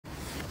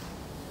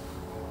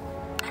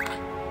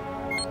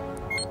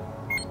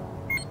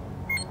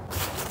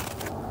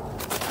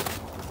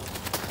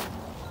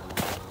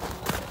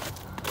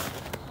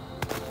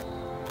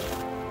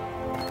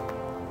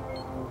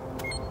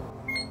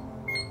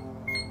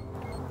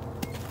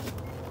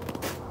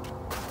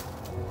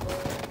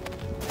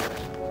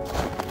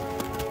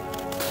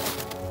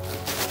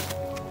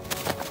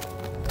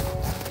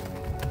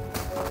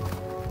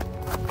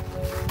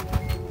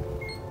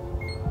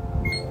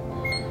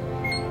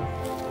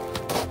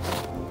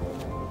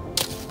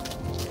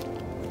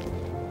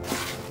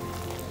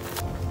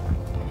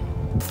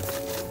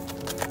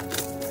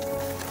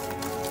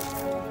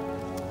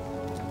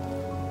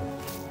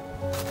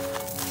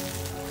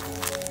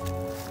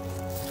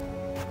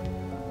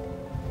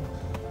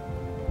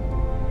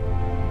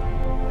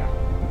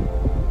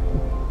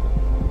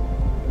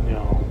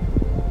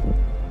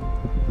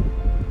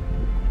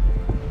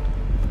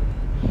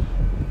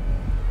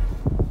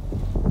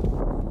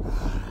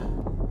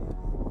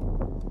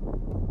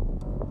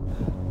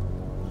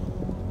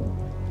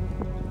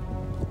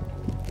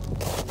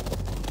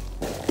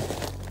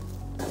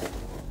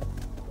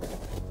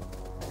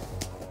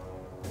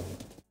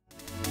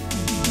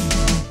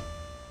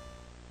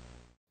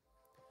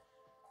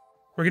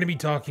We're going to be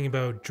talking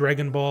about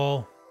Dragon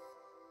Ball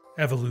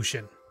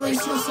Evolution.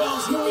 Brace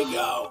yourselves, here we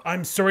go!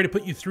 I'm sorry to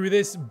put you through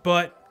this,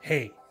 but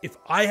hey, if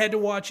I had to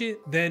watch it,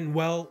 then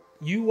well,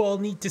 you all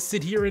need to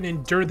sit here and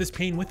endure this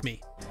pain with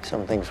me.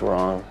 Something's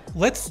wrong.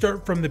 Let's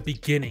start from the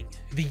beginning.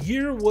 The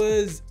year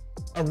was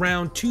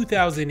around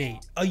 2008.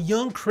 A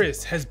young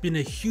Chris has been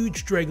a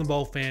huge Dragon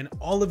Ball fan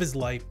all of his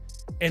life,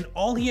 and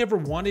all he ever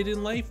wanted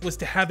in life was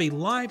to have a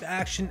live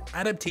action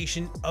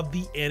adaptation of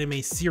the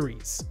anime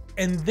series.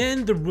 And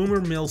then the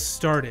rumor mill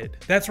started.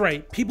 That's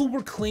right, people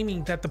were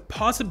claiming that the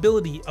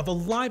possibility of a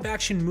live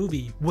action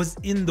movie was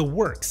in the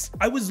works.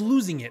 I was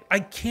losing it. I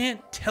can't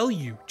tell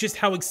you just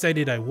how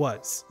excited I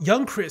was.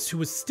 Young Chris, who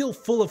was still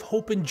full of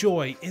hope and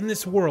joy in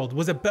this world,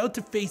 was about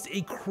to face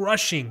a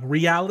crushing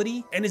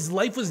reality, and his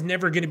life was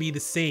never going to be the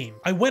same.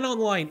 I went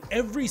online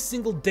every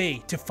single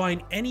day to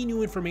find any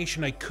new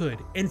information I could,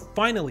 and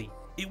finally,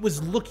 it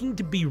was looking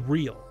to be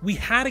real. We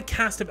had a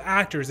cast of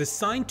actors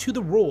assigned to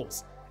the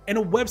roles, and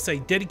a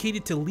website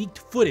dedicated to leaked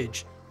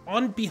footage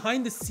on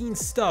behind the scenes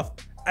stuff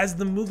as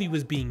the movie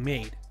was being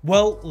made.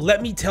 Well,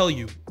 let me tell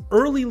you,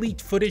 early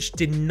leaked footage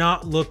did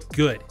not look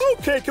good.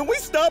 Okay, can we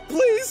stop,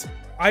 please?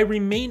 I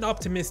remained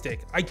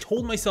optimistic. I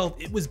told myself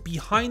it was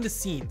behind the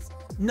scenes,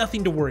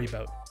 nothing to worry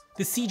about.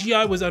 The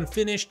CGI was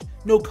unfinished,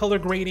 no color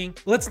grading.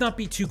 Let's not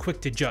be too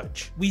quick to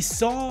judge. We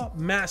saw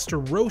Master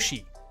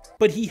Roshi,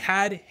 but he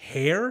had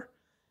hair.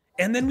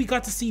 And then we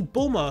got to see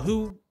Bulma,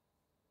 who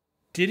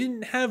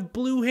didn't have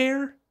blue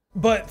hair.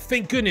 But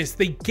thank goodness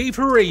they gave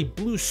her a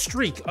blue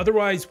streak,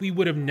 otherwise we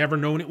would have never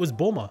known it was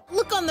Bulma.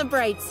 Look on the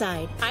bright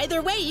side. Either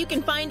way, you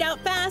can find out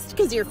fast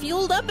because you're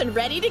fueled up and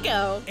ready to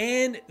go.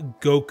 And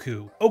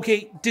Goku.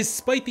 Okay,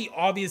 despite the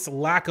obvious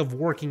lack of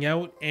working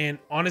out, and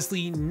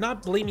honestly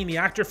not blaming the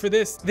actor for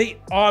this,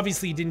 they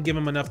obviously didn't give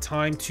him enough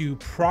time to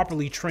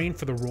properly train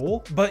for the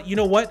role. But you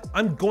know what?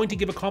 I'm going to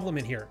give a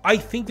compliment here. I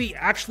think they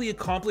actually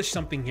accomplished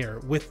something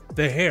here with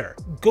the hair.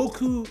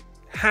 Goku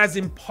has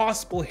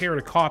impossible hair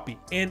to copy,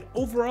 and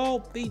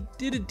overall they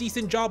did a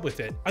decent job with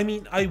it. I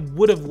mean, I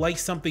would have liked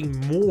something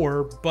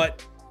more,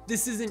 but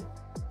this isn't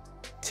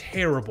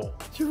terrible.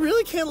 You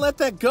really can't let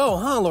that go,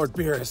 huh, Lord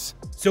Beerus?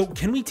 So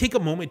can we take a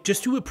moment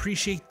just to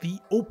appreciate the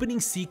opening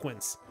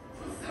sequence?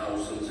 For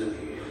thousands of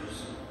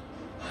years,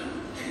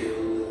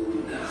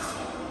 until now.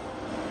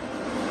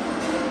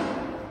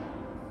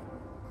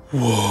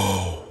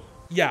 Whoa.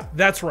 Yeah,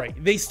 that's right.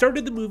 They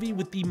started the movie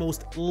with the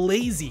most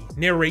lazy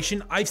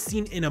narration I've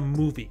seen in a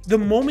movie. The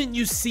moment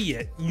you see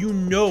it, you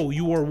know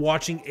you are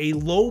watching a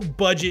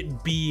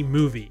low-budget B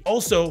movie.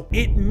 Also,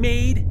 it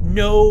made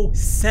no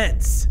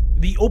sense.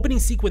 The opening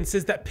sequence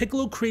says that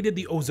Piccolo created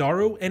the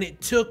Ozaru, and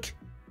it took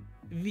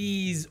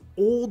these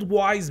old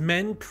wise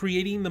men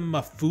creating the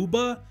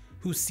Mafuba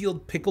who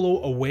sealed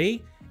Piccolo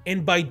away,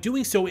 and by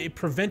doing so, it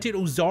prevented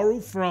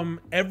Ozaru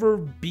from ever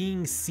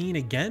being seen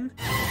again.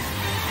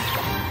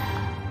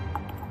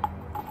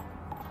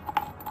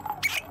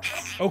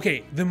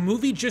 Okay, the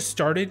movie just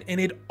started and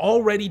it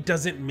already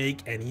doesn't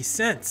make any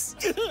sense.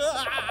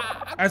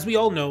 As we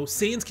all know,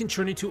 Saiyans can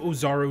turn into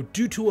Ozaru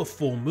due to a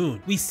full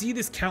moon. We see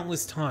this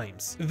countless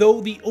times.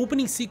 Though the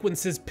opening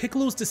sequence says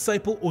Piccolo's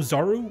disciple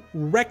Ozaru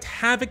wreaked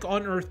havoc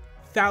on Earth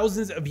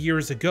thousands of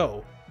years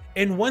ago.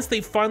 And once they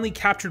finally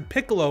captured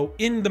Piccolo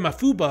in the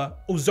Mafuba,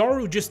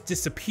 Ozaru just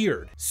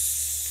disappeared.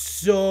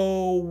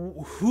 So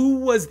who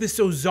was this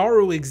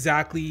Ozaru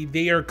exactly?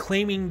 They are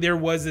claiming there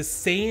was a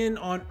Saiyan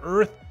on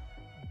Earth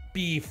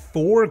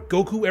before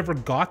Goku ever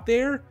got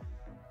there,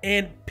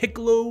 and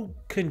Piccolo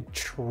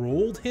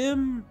controlled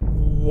him?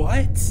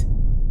 What?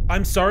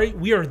 I'm sorry,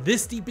 we are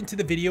this deep into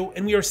the video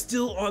and we are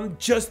still on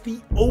just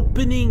the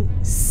opening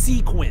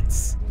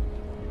sequence.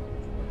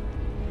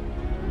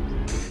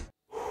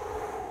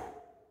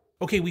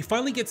 Okay, we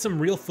finally get some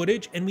real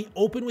footage and we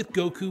open with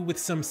Goku with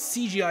some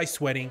CGI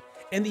sweating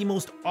and the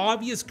most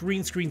obvious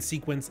green screen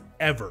sequence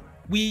ever.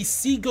 We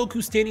see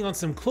Goku standing on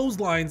some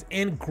clotheslines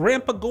and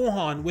Grandpa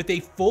Gohan with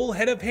a full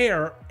head of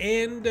hair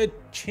and a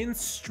chin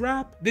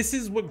strap. This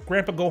is what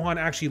Grandpa Gohan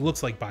actually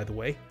looks like, by the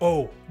way.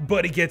 Oh,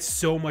 but it gets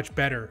so much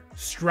better.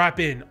 Strap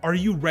in. Are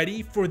you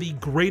ready for the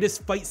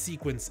greatest fight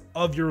sequence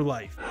of your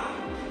life?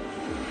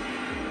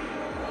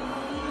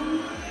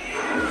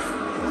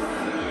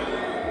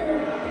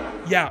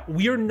 Yeah,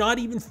 we are not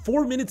even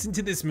 4 minutes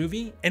into this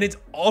movie and it's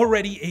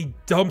already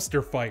a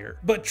dumpster fire.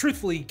 But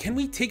truthfully, can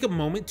we take a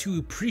moment to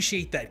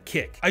appreciate that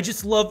kick? I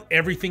just love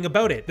everything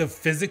about it. The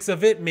physics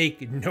of it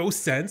make no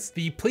sense.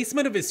 The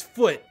placement of his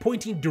foot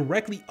pointing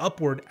directly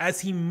upward as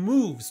he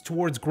moves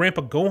towards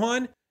Grandpa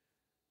Gohan.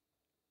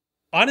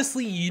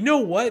 Honestly, you know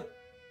what?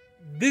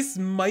 This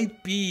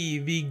might be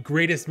the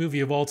greatest movie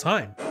of all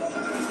time.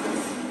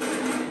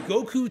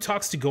 Goku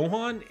talks to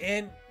Gohan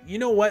and you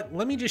know what?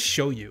 Let me just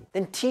show you.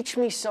 Then teach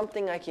me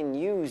something I can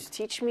use.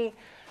 Teach me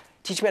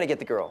how to get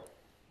the girl.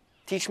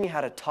 Teach me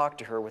how to talk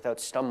to her without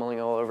stumbling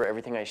all over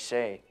everything I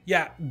say.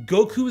 Yeah,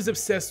 Goku is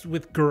obsessed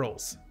with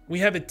girls. We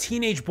have a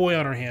teenage boy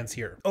on our hands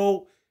here.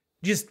 Oh,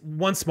 just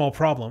one small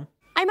problem.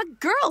 I'm a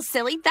girl,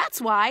 silly, that's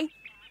why.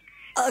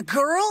 A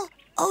girl?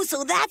 Oh,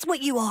 so that's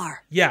what you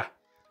are. Yeah,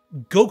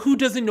 Goku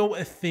doesn't know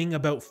a thing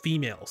about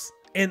females.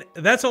 And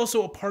that's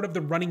also a part of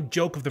the running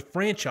joke of the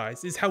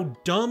franchise, is how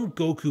dumb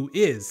Goku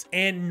is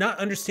and not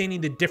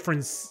understanding the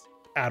difference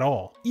at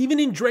all. Even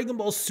in Dragon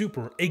Ball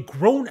Super, a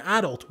grown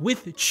adult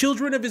with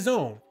children of his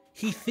own,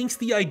 he thinks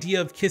the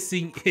idea of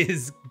kissing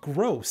is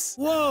gross.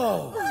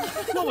 Whoa!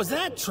 What was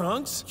that,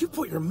 Trunks? You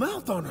put your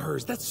mouth on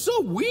hers. That's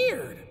so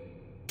weird.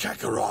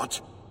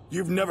 Kakarot,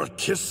 you've never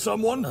kissed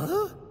someone?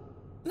 Huh?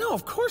 No,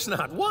 of course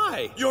not.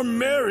 Why? You're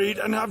married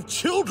and have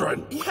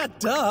children. Yeah,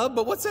 duh,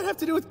 but what's that have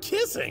to do with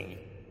kissing?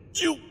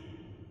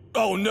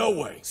 Oh, no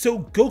way. So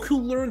Goku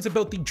learns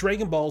about the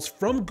Dragon Balls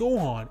from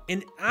Gohan,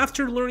 and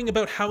after learning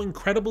about how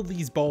incredible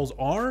these balls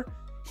are,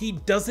 he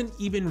doesn't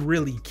even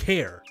really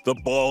care. The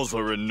balls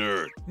are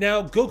inert.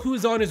 Now, Goku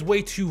is on his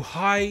way to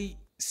high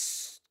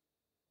school?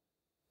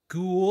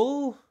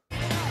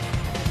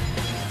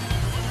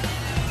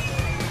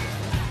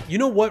 You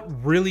know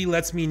what really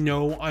lets me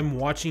know I'm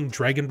watching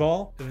Dragon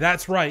Ball?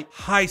 That's right,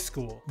 high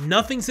school.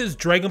 Nothing says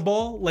Dragon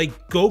Ball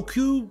like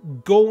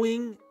Goku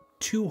going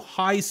to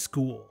high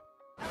school.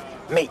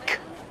 Make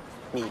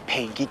me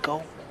pay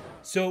Giko.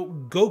 So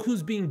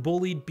Goku's being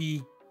bullied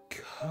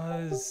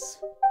because...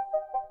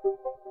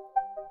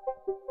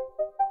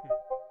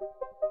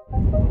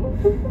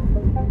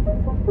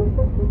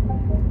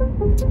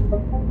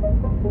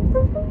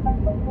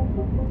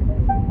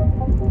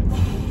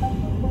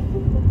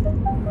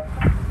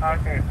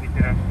 Okay,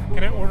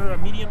 Can I order a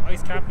medium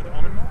iced cap with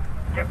almond milk?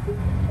 Yep.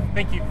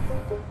 Thank you.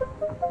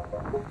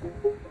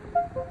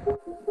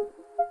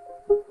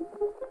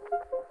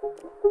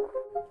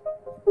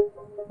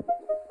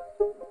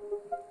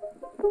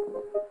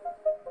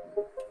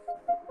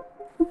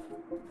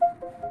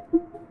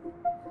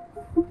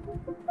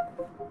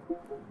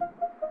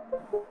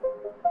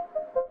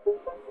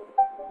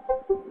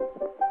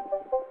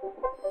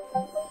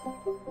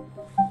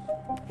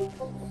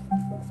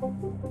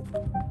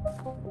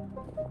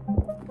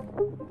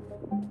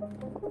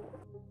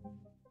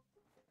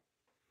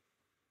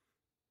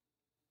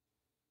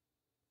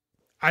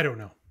 I don't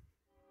know.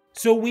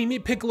 So we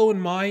meet Piccolo and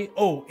Mai.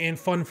 Oh, and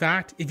fun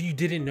fact, if you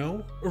didn't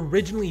know,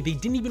 originally they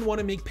didn't even want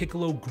to make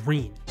Piccolo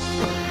green.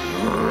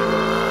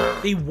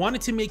 They wanted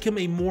to make him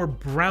a more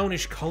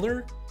brownish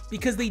color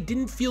because they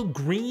didn't feel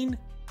green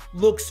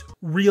looks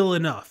real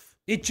enough.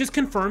 It just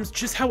confirms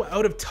just how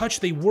out of touch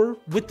they were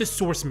with the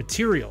source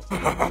material.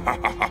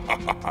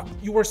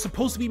 You are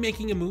supposed to be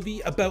making a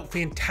movie about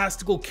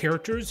fantastical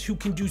characters who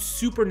can do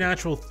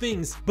supernatural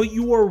things, but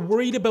you are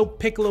worried about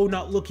Piccolo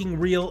not looking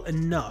real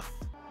enough.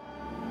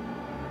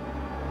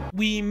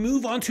 We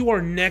move on to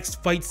our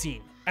next fight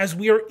scene, as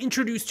we are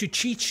introduced to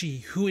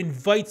Chi-Chi, who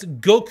invites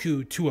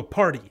Goku to a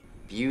party.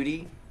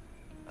 Beauty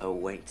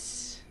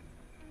awaits.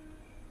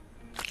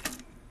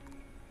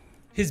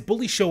 His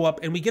bullies show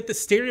up and we get the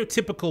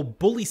stereotypical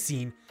bully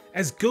scene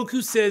as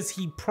Goku says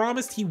he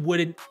promised he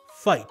wouldn't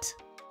fight.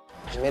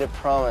 I made a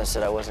promise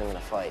that I wasn't gonna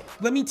fight.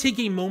 Let me take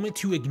a moment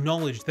to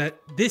acknowledge that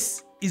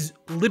this is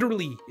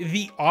literally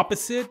the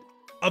opposite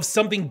of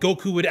something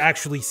Goku would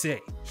actually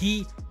say.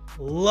 He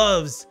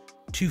loves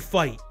to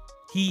fight.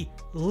 He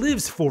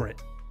lives for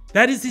it.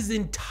 That is his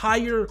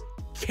entire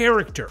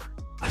character.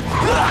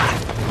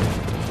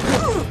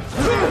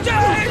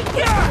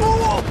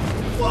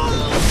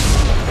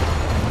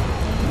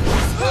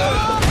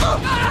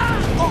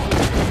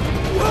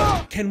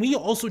 Can we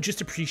also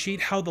just appreciate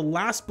how the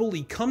last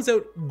bully comes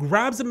out,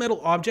 grabs a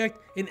metal object,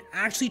 and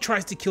actually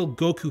tries to kill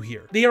Goku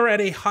here? They are at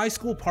a high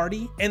school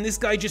party, and this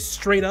guy just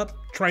straight up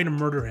trying to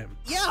murder him.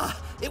 Yeah,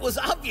 it was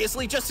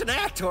obviously just an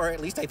act, or at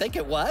least I think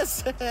it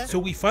was. So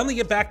we finally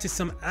get back to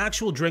some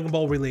actual Dragon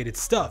Ball related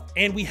stuff,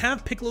 and we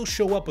have Piccolo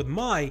show up with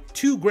Mai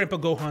to Grandpa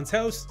Gohan's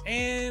house,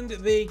 and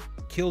they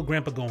kill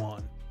Grandpa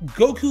Gohan.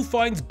 Goku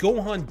finds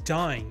Gohan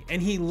dying,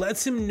 and he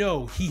lets him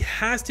know he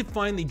has to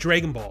find the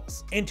Dragon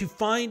Balls and to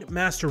find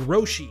Master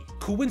Roshi.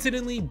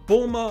 Coincidentally,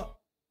 Bulma...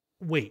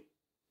 Wait,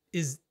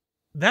 is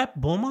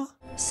that Bulma?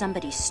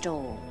 Somebody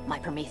stole my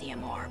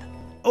Prometheum orb.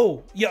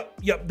 Oh, yep,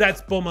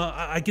 that's Bulma.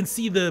 I can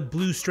see the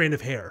blue strand of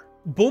hair.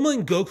 Bulma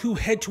and Goku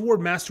head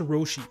toward Master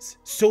Roshi's.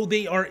 So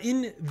they are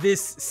in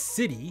this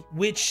city,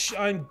 which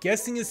I'm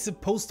guessing is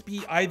supposed to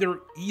be either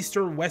East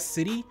or West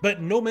City, but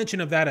no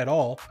mention of that at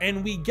all.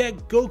 And we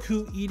get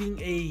Goku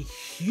eating a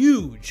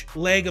huge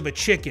leg of a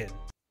chicken.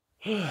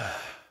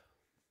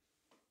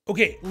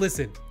 Okay,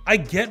 listen, I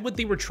get what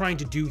they were trying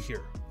to do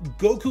here.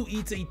 Goku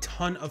eats a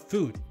ton of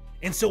food,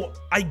 and so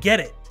I get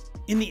it.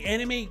 In the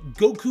anime,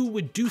 Goku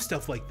would do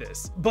stuff like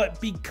this, but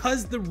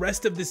because the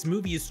rest of this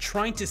movie is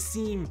trying to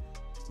seem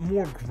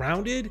more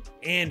grounded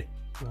and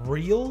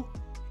real,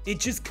 it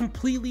just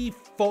completely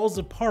falls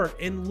apart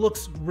and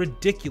looks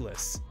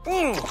ridiculous.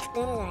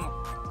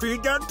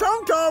 Feed that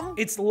tum-tum!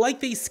 It's like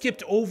they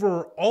skipped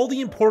over all the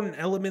important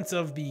elements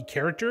of the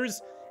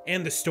characters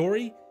and the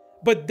story,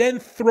 but then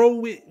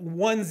throw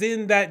ones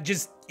in that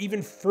just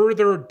even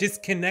further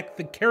disconnect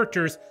the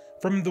characters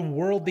from the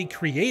world they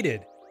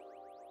created.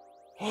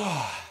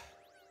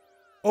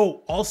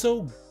 Oh,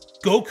 also,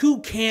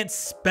 Goku can't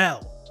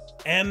spell.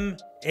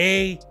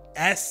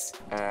 M-A-S.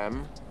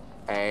 M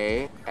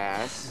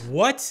A-S.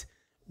 What?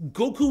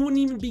 Goku wouldn't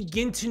even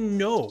begin to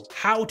know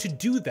how to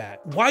do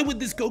that. Why would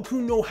this Goku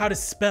know how to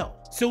spell?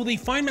 So they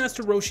find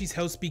Master Roshi's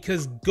house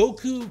because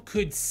Goku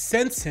could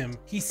sense him.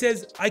 He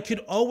says, I could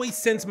always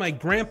sense my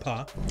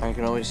grandpa. I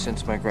can always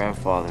sense my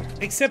grandfather.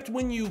 Except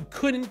when you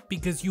couldn't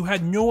because you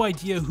had no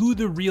idea who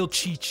the real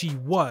Chi-Chi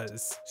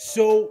was.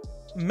 So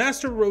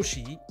Master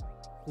Roshi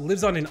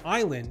lives on an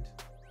island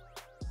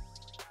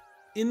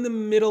in the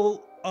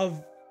middle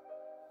of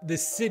the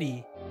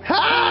city.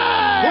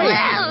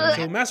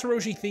 So Master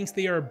Roshi thinks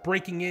they are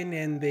breaking in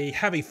and they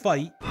have a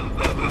fight.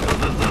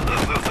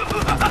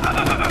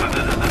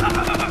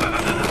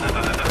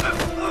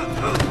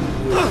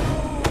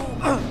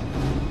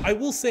 I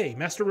will say,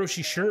 Master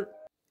Roshi's shirt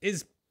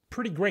is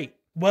pretty great.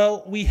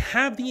 Well, we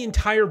have the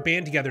entire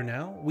band together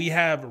now. We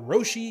have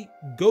Roshi,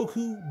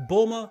 Goku,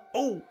 Bulma.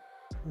 Oh,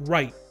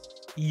 right,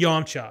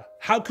 Yamcha.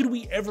 How could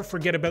we ever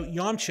forget about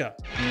Yamcha?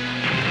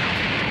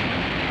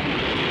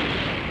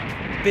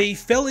 They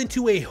fell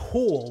into a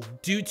hole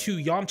due to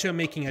Yamcha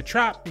making a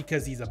trap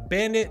because he's a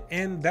bandit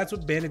and that's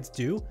what bandits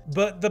do.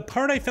 But the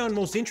part I found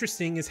most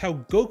interesting is how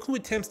Goku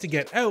attempts to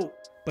get out,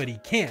 but he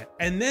can't.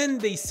 And then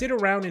they sit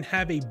around and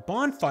have a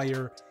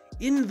bonfire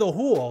in the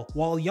hole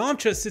while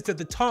Yamcha sits at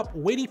the top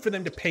waiting for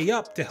them to pay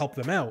up to help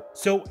them out.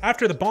 So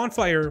after the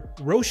bonfire,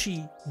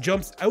 Roshi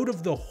jumps out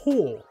of the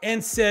hole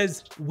and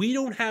says, "We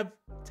don't have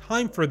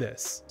time for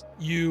this."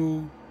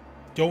 You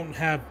don't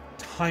have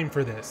time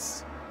for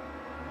this.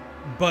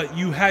 But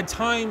you had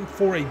time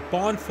for a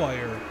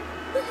bonfire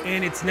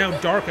and it's now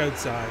dark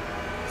outside.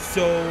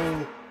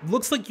 So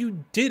looks like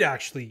you did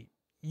actually.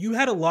 You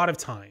had a lot of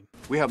time.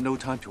 We have no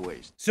time to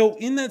waste. So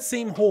in that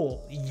same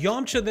hole,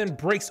 Yamcha then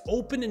breaks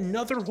open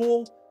another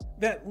hole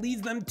that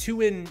leads them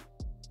to an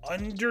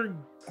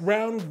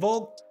underground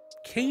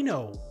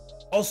volcano.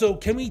 Also,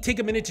 can we take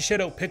a minute to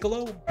shout out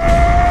Piccolo?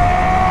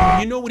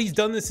 You know what he's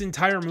done this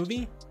entire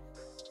movie?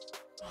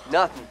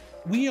 Nothing.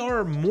 We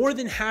are more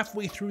than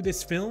halfway through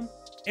this film,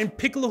 and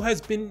Piccolo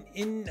has been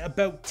in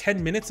about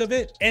 10 minutes of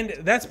it, and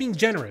that's being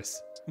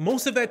generous.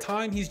 Most of that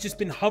time, he's just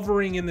been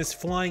hovering in this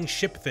flying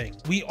ship thing.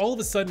 We all of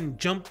a sudden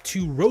jump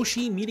to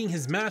Roshi meeting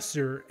his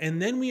master,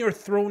 and then we are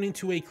thrown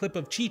into a clip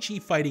of Chi-Chi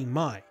fighting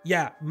Mai.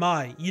 Yeah,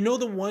 Mai. You know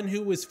the one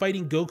who was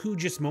fighting Goku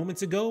just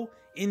moments ago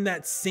in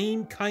that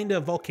same kind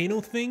of volcano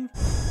thing?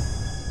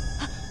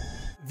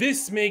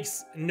 This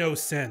makes no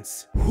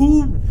sense.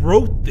 Who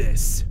wrote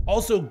this?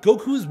 Also,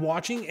 Goku is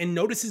watching and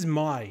notices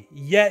Mai,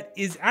 yet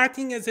is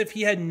acting as if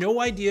he had no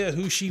idea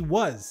who she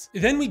was.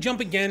 Then we jump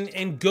again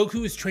and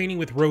Goku is training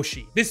with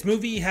Roshi. This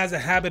movie has a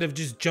habit of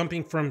just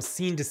jumping from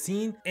scene to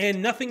scene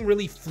and nothing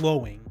really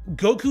flowing.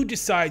 Goku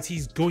decides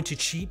he's going to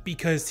cheat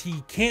because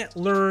he can't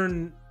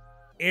learn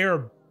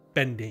air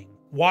bending.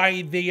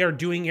 Why they are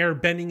doing air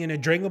bending in a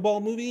Dragon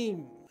Ball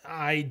movie,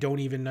 I don't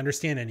even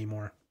understand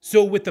anymore.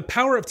 So with the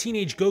power of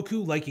teenage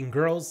Goku liking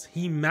girls,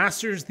 he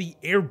masters the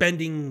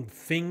airbending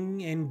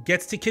thing and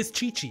gets to kiss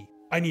Chi-Chi.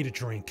 I need a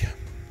drink.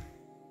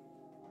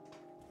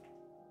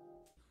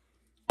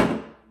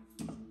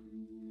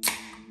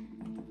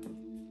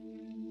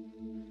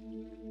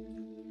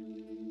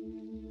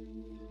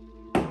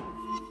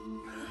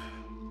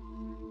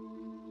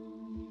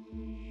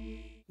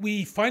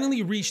 We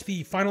finally reach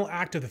the final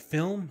act of the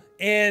film,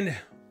 and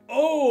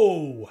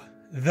oh!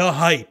 The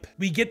hype.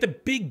 We get the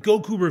big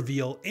Goku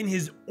reveal in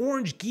his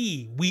orange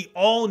gi we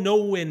all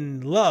know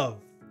and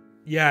love.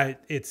 Yeah,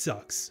 it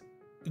sucks.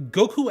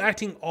 Goku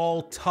acting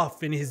all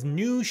tough in his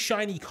new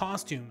shiny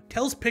costume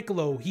tells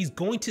Piccolo he's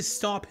going to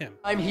stop him.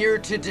 I'm here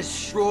to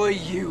destroy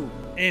you.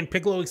 And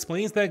Piccolo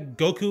explains that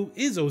Goku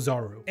is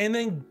Ozaru. And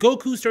then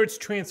Goku starts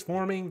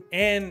transforming,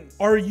 and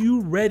are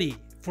you ready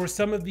for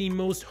some of the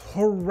most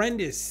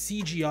horrendous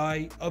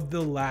CGI of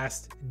the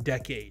last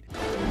decade?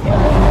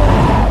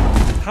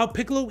 How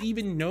Piccolo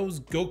even knows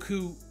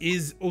Goku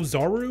is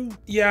Ozaru?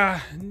 Yeah,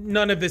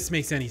 none of this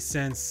makes any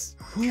sense.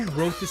 Who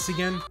wrote this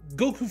again?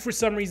 Goku for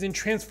some reason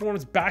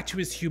transforms back to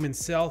his human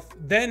self,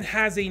 then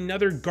has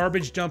another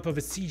garbage dump of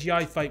a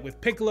CGI fight with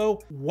Piccolo.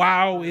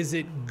 Wow, is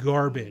it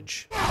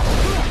garbage.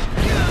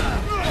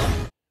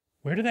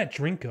 Where did that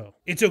drink go?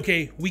 It's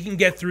okay, we can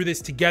get through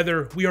this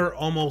together. We are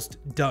almost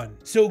done.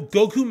 So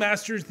Goku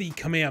masters the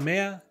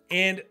Kamehameha,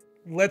 and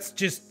let's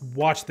just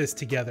watch this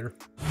together.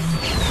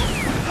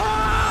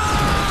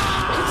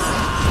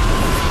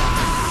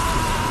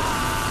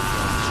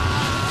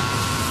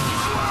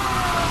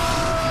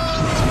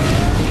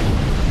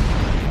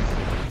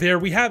 There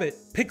we have it.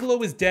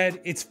 Piccolo is dead.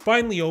 It's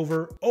finally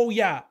over. Oh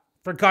yeah,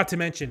 forgot to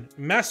mention,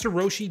 Master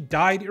Roshi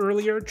died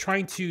earlier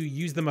trying to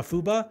use the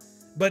Mafuba,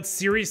 but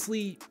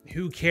seriously,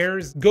 who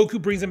cares?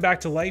 Goku brings him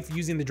back to life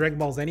using the Dragon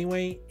Balls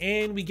anyway,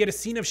 and we get a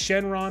scene of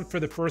Shenron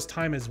for the first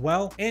time as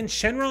well. And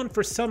Shenron,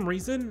 for some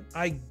reason,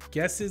 I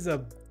guess is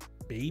a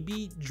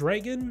baby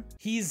dragon?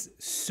 He's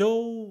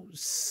so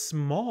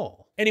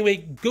small.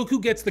 Anyway, Goku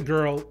gets the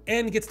girl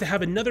and gets to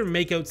have another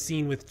makeout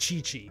scene with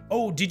Chi-Chi.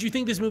 Oh, did you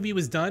think this movie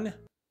was done?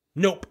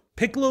 Nope.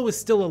 Piccolo is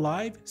still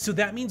alive, so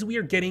that means we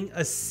are getting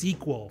a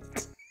sequel.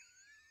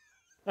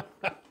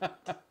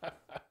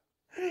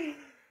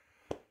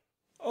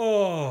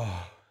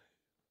 Oh.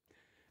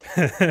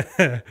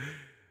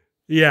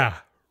 Yeah,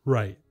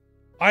 right.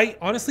 I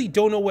honestly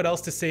don't know what else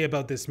to say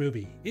about this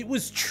movie. It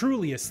was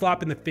truly a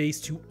slap in the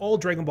face to all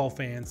Dragon Ball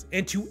fans,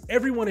 and to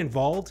everyone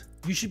involved,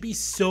 you should be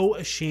so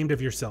ashamed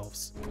of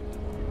yourselves.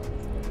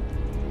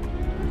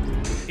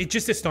 It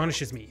just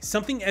astonishes me.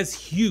 Something as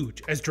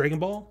huge as Dragon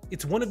Ball,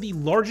 it's one of the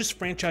largest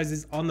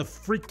franchises on the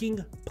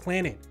freaking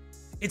planet.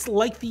 It's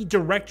like the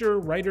director,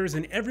 writers,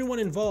 and everyone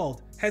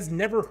involved has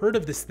never heard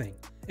of this thing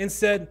and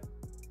said,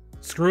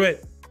 screw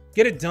it.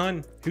 Get it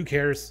done, who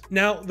cares?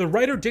 Now, the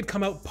writer did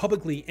come out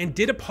publicly and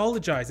did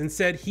apologize and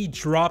said he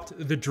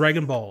dropped the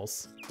Dragon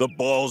Balls. The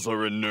balls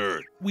are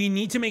inert. We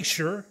need to make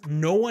sure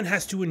no one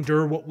has to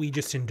endure what we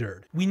just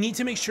endured. We need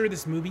to make sure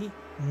this movie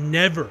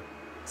never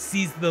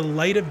sees the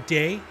light of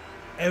day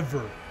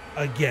ever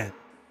again.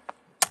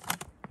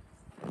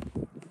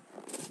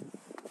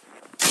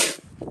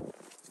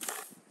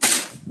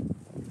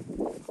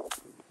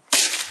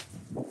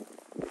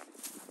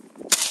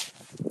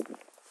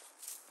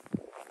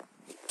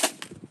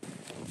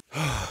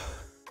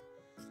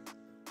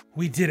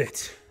 We did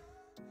it.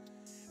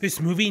 This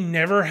movie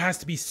never has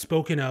to be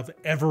spoken of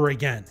ever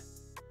again.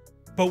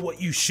 But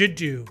what you should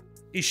do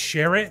is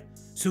share it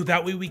so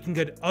that way we can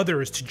get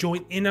others to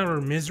join in on our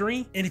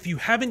misery. And if you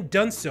haven't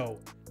done so,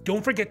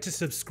 don't forget to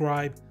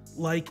subscribe,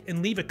 like,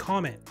 and leave a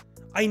comment.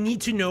 I need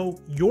to know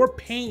your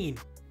pain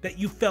that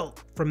you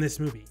felt from this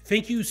movie.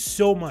 Thank you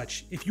so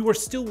much. If you are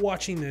still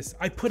watching this,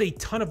 I put a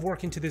ton of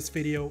work into this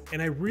video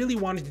and I really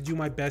wanted to do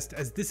my best,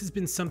 as this has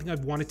been something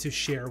I've wanted to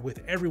share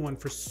with everyone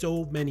for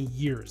so many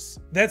years.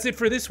 That's it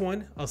for this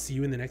one. I'll see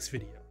you in the next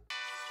video.